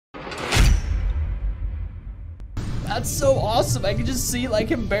That's so awesome. I can just see like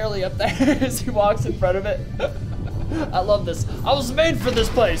him barely up there as he walks in front of it. I love this. I was made for this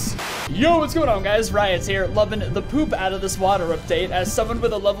place. Yo, what's going on, guys? Riot's here, loving the poop out of this water update. As someone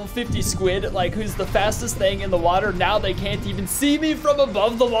with a level 50 squid, like who's the fastest thing in the water, now they can't even see me from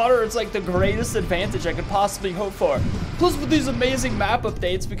above the water. It's like the greatest advantage I could possibly hope for. Plus, with these amazing map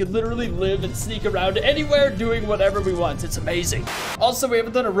updates, we could literally live and sneak around anywhere doing whatever we want. It's amazing. Also, we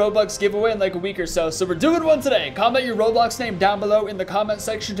haven't done a Roblox giveaway in like a week or so we're doing one today. Comment your Roblox name down below in the comment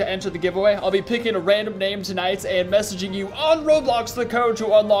section to enter the giveaway. I'll be picking a random name tonight and messaging you on Roblox the code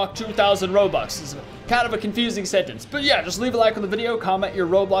to unlock 2,000 Robux. It's kind of a confusing sentence, but yeah, just leave a like on the video, comment your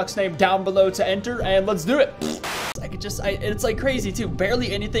Roblox name down below to enter, and let's do it. It's like crazy too.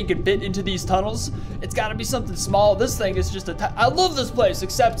 Barely anything can fit into these tunnels. It's got to be something small. This thing is just I love this place,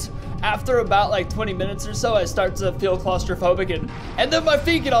 except after about like 20 minutes or so, I start to feel claustrophobic, and then my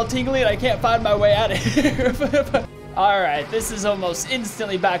feet get all tingly, and I can't find my way out of here. All right, this is almost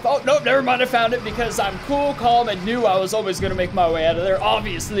instantly back. Oh, nope, never mind. I found it because I'm cool, calm, and knew I was always going to make my way out of there,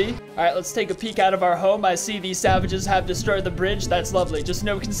 obviously. All right, let's take a peek out of our home. I see these savages have destroyed the bridge. That's lovely. Just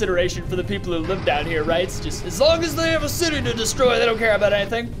no consideration for the people who live down here, right? It's just as long as they have a city to destroy, they don't care about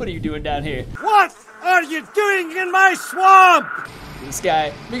anything. What are you doing down here? What are you doing in my swamp? This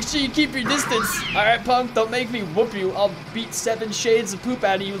guy. Make sure you keep your distance. All right, punk, don't make me whoop you. I'll beat 7 shades of poop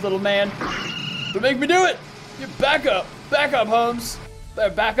out of you, little man. Don't make me do it. Get back up, Holmes.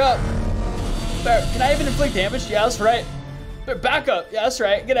 Better back up. Can I even inflict damage? Yeah, that's right. Better back up. Yeah, that's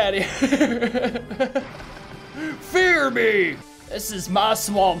right. Get out of here. Fear me. This is my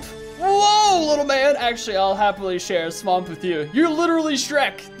swamp. Whoa, little man. Actually, I'll happily share a swamp with you. You're literally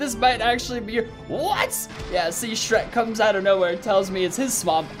Shrek. This might actually be your... What? Yeah, see, Shrek comes out of nowhere and tells me it's his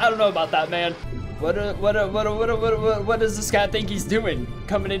swamp. I don't know about that, man. What does this guy think he's doing?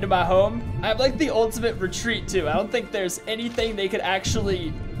 Coming into my home? I have like the ultimate retreat too. I don't think there's anything they could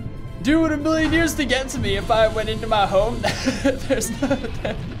actually do in a million years to get to me if I went into my home.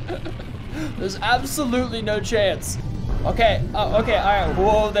 There's absolutely no chance. Okay, okay, all right,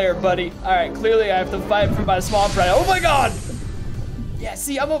 whoa there, buddy. All right, clearly I have to fight for my swamp right now. Oh my God! Yeah,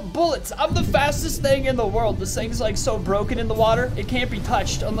 see, I'm a bullet. I'm the fastest thing in the world. This thing's like so broken in the water, it can't be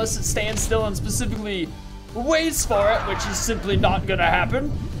touched unless it stands still and specifically waits for it, which is simply not gonna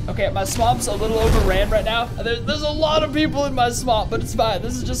happen. Okay, my swamp's a little overran right now. There's a lot of people in my swamp, but it's fine.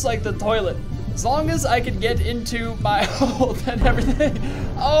 This is just like the toilet. As long as I can get into my hole, then everything.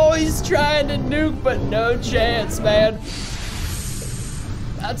 Oh, he's trying to nuke, but no chance, man.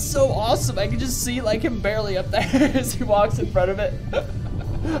 That's so awesome. I can just see like him barely up there as he walks in front of it.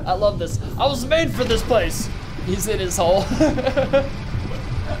 I love this. I was made for this place. He's in his hole.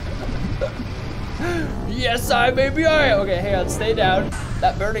 Yes, I maybe I. Okay, hang on, stay down.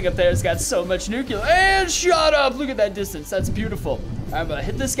 That burning up there has got so much nuclear. And shut up. Look at that distance. That's beautiful. I'm gonna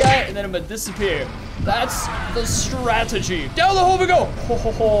hit this guy and then I'm gonna disappear. That's the strategy. Down the hole we go. Ho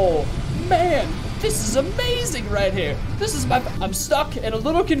ho ho. Man. This is amazing right here. This is I'm stuck and a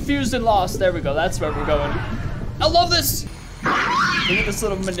little confused and lost. There we go. That's where we're going. I love this. Look at this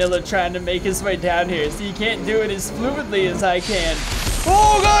little Manila trying to make his way down here. See, he can't do it as fluidly as I can.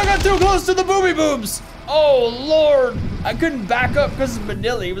 Oh, God, I got too close to the booby booms. Oh, Lord. I couldn't back up because of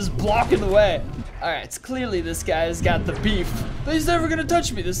Manila. He was blocking the way. All right, it's clearly this guy has got the beef. But he's never going to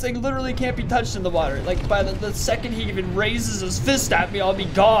touch me. This thing literally can't be touched in the water. Like, by the second he even raises his fist at me, I'll be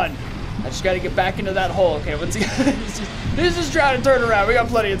gone. I just gotta get back into that hole. Okay, what's he? he's just trying to turn around. We got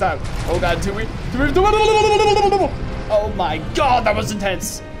plenty of time. Oh God, oh my God, that was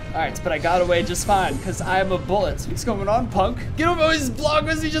intense. All right, but I got away just fine because I am a bullet. What's going on, punk? Get him! Oh, he's blocking.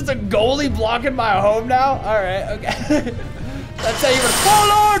 Was he just a goalie blocking my home now? All right, okay. That's how you.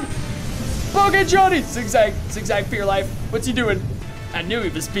 Oh Lord! Okay, Johnny. Zigzag for your life. What's he doing? I knew he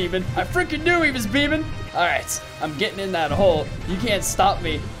was beaming. I freaking knew he was beaming. All right, I'm getting in that hole. You can't stop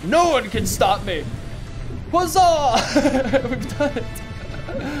me. No one can stop me. Huzzah! We've done it.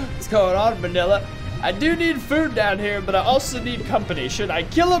 What's going on, Manila? I do need food down here, but I also need company. Should I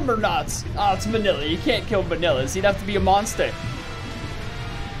kill him or not? Oh, it's Manila. You can't kill Manillas. He'd have to be a monster.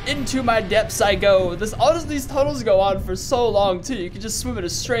 Into my depths I go. All of these tunnels go on for so long too. You can just swim in a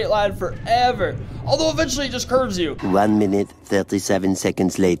straight line forever. Although eventually it just curves you. 1 minute, 37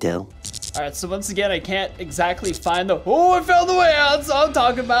 seconds later. All right, so once again, I can't exactly find the... Oh, I found the way out, so I'm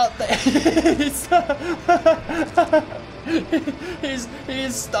talking about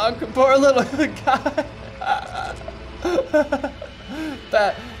he's stuck. Poor little guy.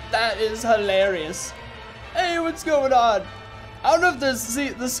 That is hilarious. Hey, what's going on? I don't know if there's, see,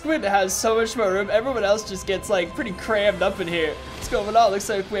 the squid has so much more room. Everyone else just gets like pretty crammed up in here. What's going on? Looks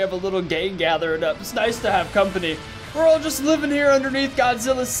like we have a little gang gathering up. It's nice to have company. We're all just living here underneath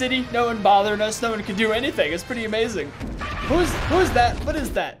Godzilla City. No one bothering us. No one can do anything. It's pretty amazing. Who's that? What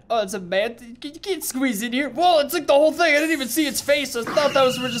is that? Oh, it's a man. You can't squeeze in here. Whoa, it's like the whole thing. I didn't even see its face. I thought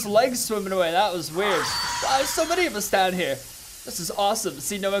that were just legs swimming away. That was weird. Wow, there's so many of us down here. This is awesome.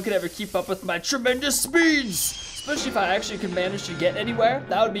 See, no one could ever keep up with my tremendous speeds. Especially if I actually could manage to get anywhere.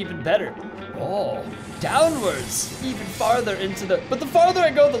 That would be even better. Oh, downwards. Even farther into the... But the farther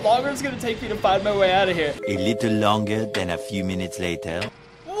I go, the longer it's going to take me to find my way out of here. A little longer than a few minutes later.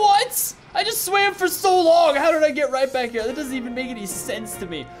 What? I just swam for so long. How did I get right back here? That doesn't even make any sense to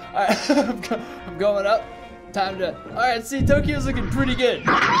me. All right, I'm going up. Time to... All right, see, Tokyo's looking pretty good.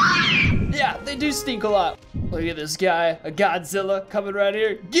 Yeah, they do stink a lot. Look at this guy, a Godzilla, coming right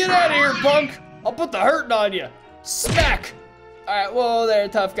here. Get out of here, punk. I'll put the hurting on you. Smack. All right, whoa there,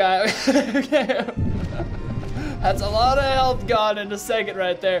 tough guy. That's a lot of health gone in a second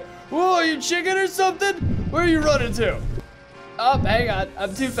right there. Whoa, are you chicken or something? Where are you running to? Oh, hang on.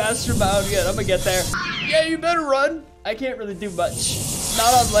 I'm too fast for my own good. I'm gonna get there. Yeah, you better run. I can't really do much.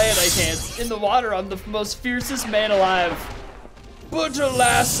 Not on land, I can't. In the water, I'm the most fiercest man alive. But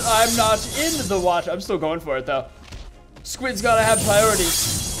alas, I'm not in the water. I'm still going for it, though. Squid's gotta have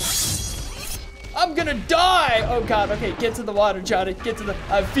priorities. I'm gonna die! Oh god, okay, get to the water, Johnny. Get to the...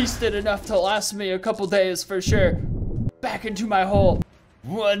 I've feasted enough to last me a couple days for sure. Back into my hole.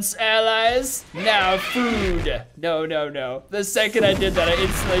 Once allies, now food. No, no, no. The second I did that, I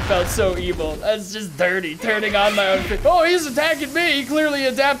instantly felt so evil. That's just dirty, turning on my own... Oh, he's attacking me! He clearly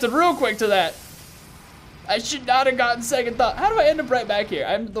adapted real quick to that. I should not have gotten second thought. How do I end up right back here?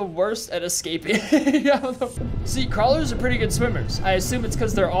 I'm the worst at escaping. See, crawlers are pretty good swimmers. I assume it's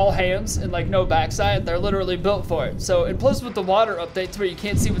because they're all hands and like no backside. They're literally built for it. So, and plus with the water updates where you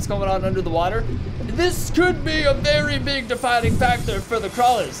can't see what's going on under the water, this could be a very big defining factor for the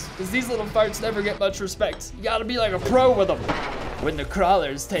crawlers. Because these little farts never get much respect. You gotta be like a pro with them. When the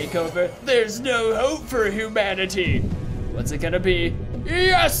crawlers take over, there's no hope for humanity. What's it gonna be?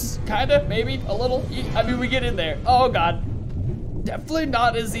 Yes! Kinda, maybe, a little. I mean, we get in there. Oh, God. Definitely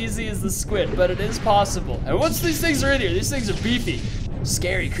not as easy as the squid, but it is possible. And once these things are in here, these things are beefy.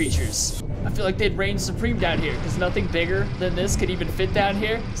 Scary creatures. I feel like they'd reign supreme down here, because nothing bigger than this could even fit down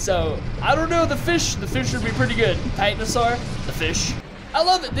here. So, I don't know, the fish would be pretty good. Titanosaur, the fish. I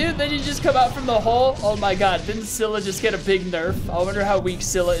love it, dude. Then you just come out from the hole. Oh, my God. Didn't Scylla just get a big nerf? I wonder how weak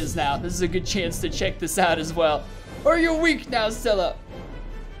Scylla is now. This is a good chance to check this out as well. Or you're weak now, Scylla.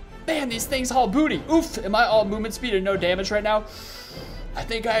 Man, these things haul booty. Oof, am I all movement speed and no damage right now? I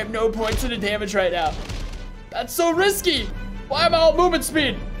think I have no points in the damage right now. That's so risky. Why am I all movement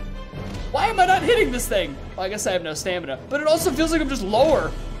speed? Why am I not hitting this thing? Well, I guess I have no stamina, but it also feels like I'm just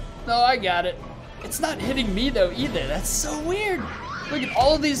lower. No, I got it. It's not hitting me though either. That's so weird. Look at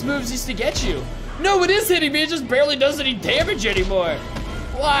all of these moves used to get you. No, it is hitting me. It just barely does any damage anymore.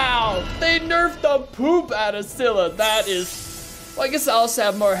 Wow, they nerfed the poop out of Scylla. That is... Well, I guess I also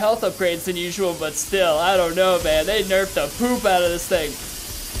have more health upgrades than usual, but still, I don't know, man. They nerfed the poop out of this thing.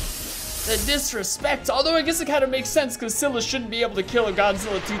 The disrespect, although I guess it kind of makes sense because Scylla shouldn't be able to kill a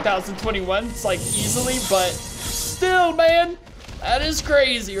Godzilla 2021. It's like easily, but still, man, that is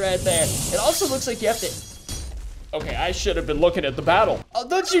crazy right there. It also looks like you have to... Okay, I should have been looking at the battle. Oh,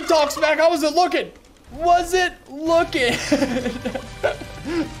 don't you talk smack, I wasn't looking. Wasn't looking.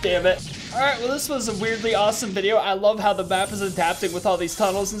 Damn it. All right, well, this was a weirdly awesome video. I love how the map is adapting with all these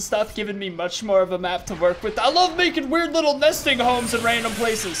tunnels and stuff, giving me much more of a map to work with. I love making weird little nesting homes in random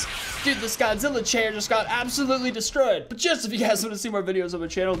places. Dude, this Godzilla chair just got absolutely destroyed. But just if you guys want to see more videos on my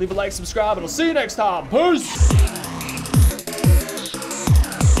channel, leave a like, subscribe, and I'll see you next time. Peace!